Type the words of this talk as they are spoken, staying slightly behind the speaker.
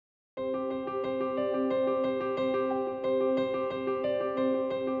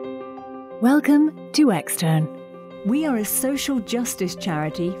Welcome to Extern. We are a social justice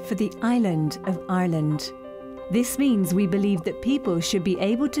charity for the island of Ireland. This means we believe that people should be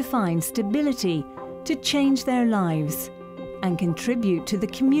able to find stability to change their lives and contribute to the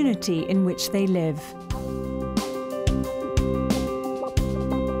community in which they live.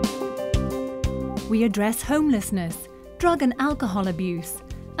 We address homelessness, drug and alcohol abuse,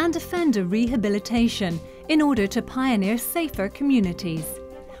 and offender rehabilitation in order to pioneer safer communities.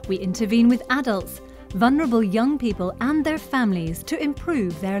 We intervene with adults, vulnerable young people and their families to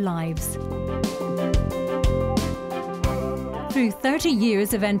improve their lives. Through 30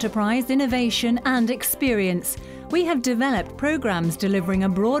 years of enterprise, innovation and experience, we have developed programs delivering a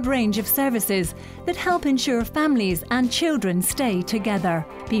broad range of services that help ensure families and children stay together.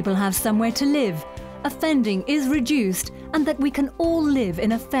 People have somewhere to live, offending is reduced, and that we can all live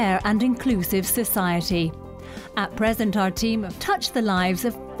in a fair and inclusive society. At present, our team have touched the lives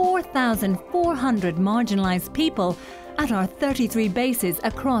of 4,400 marginalised people at our 33 bases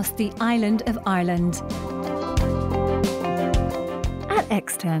across the island of Ireland. At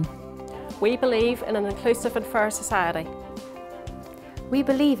Extern, we believe in an inclusive and fair society. We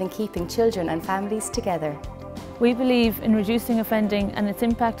believe in keeping children and families together. We believe in reducing offending and its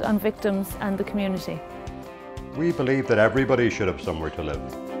impact on victims and the community. We believe that everybody should have somewhere to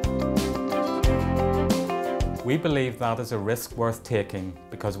live. We believe that is a risk worth taking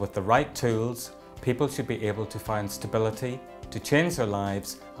because with the right tools, people should be able to find stability, to change their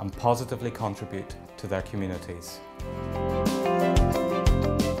lives and positively contribute to their communities.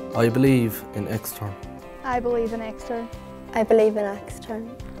 I believe in Extern. I believe in Extern. I believe in Extern.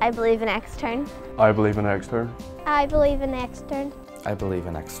 I believe in Extern. I believe in Extern. I believe in Extern. I believe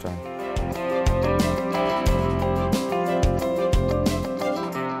in Extern.